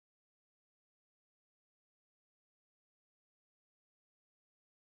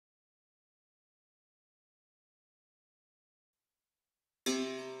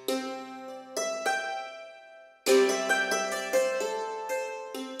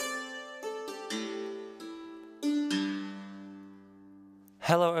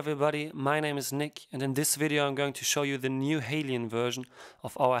Hello everybody, my name is Nick and in this video I'm going to show you the new HALion version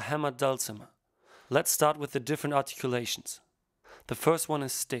of our Hammered Dulcimer. Let's start with the different articulations. The first one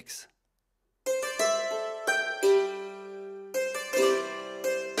is sticks.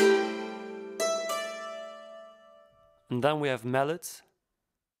 And then we have mallets.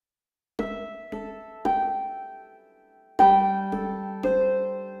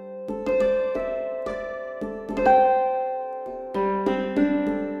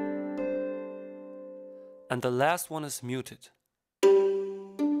 And the last one is muted.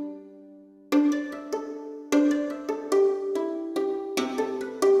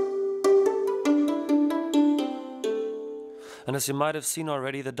 And as you might have seen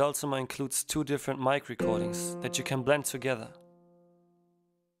already, the Dulcimer includes two different mic recordings that you can blend together.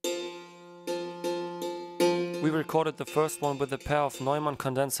 We recorded the first one with a pair of Neumann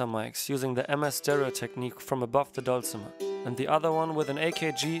condenser mics using the MS stereo technique from above the Dulcimer, and the other one with an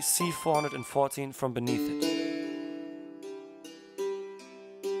AKG C414 from beneath it.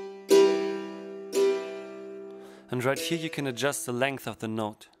 And right here you can adjust the length of the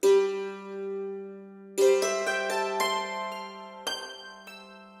note.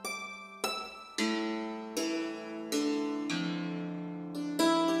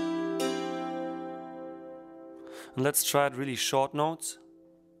 And let's try it really short notes.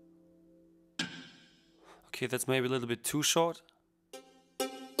 Okay, that's maybe a little bit too short.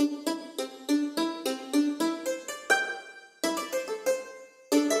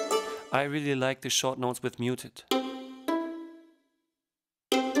 I really like the short notes with muted.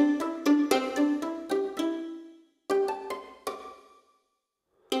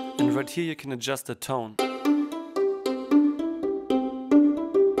 And right here you can adjust the tone.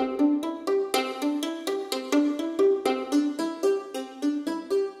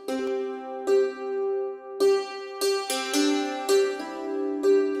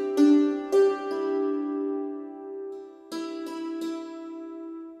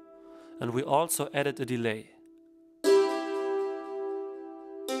 And we also added a delay.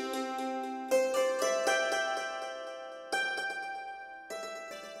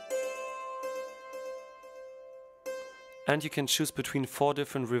 And you can choose between 4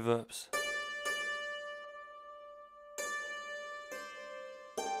 different reverbs.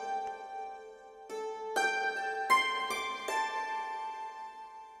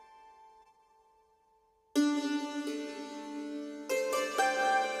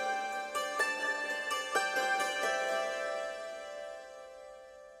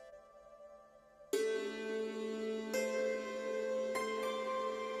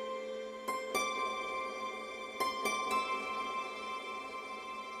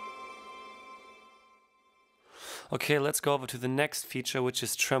 Okay, let's go over to the next feature, which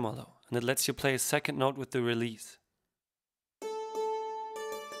is tremolo, and it lets you play a second note with the release.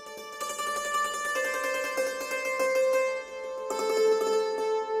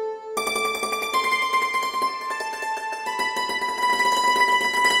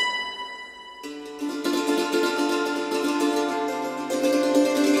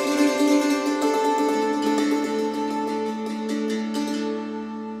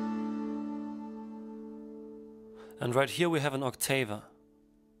 And right here we have an octaver.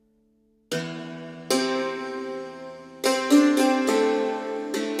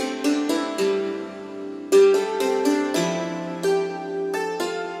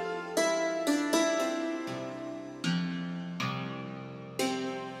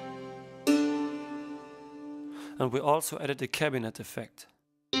 And we also added a cabinet effect.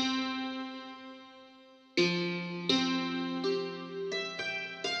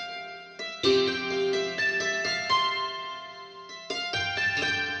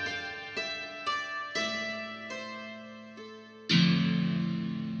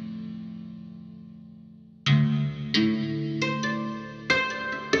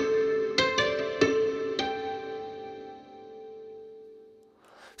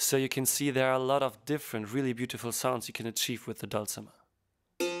 So you can see there are a lot of different, really beautiful sounds you can achieve with the Dulcimer.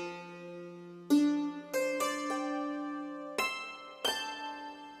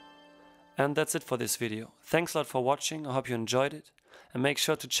 And that's it for this video. Thanks a lot for watching, I hope you enjoyed it, and make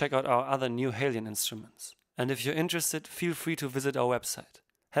sure to check out our other new HALion instruments. And if you're interested, feel free to visit our website.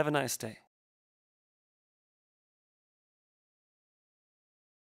 Have a nice day.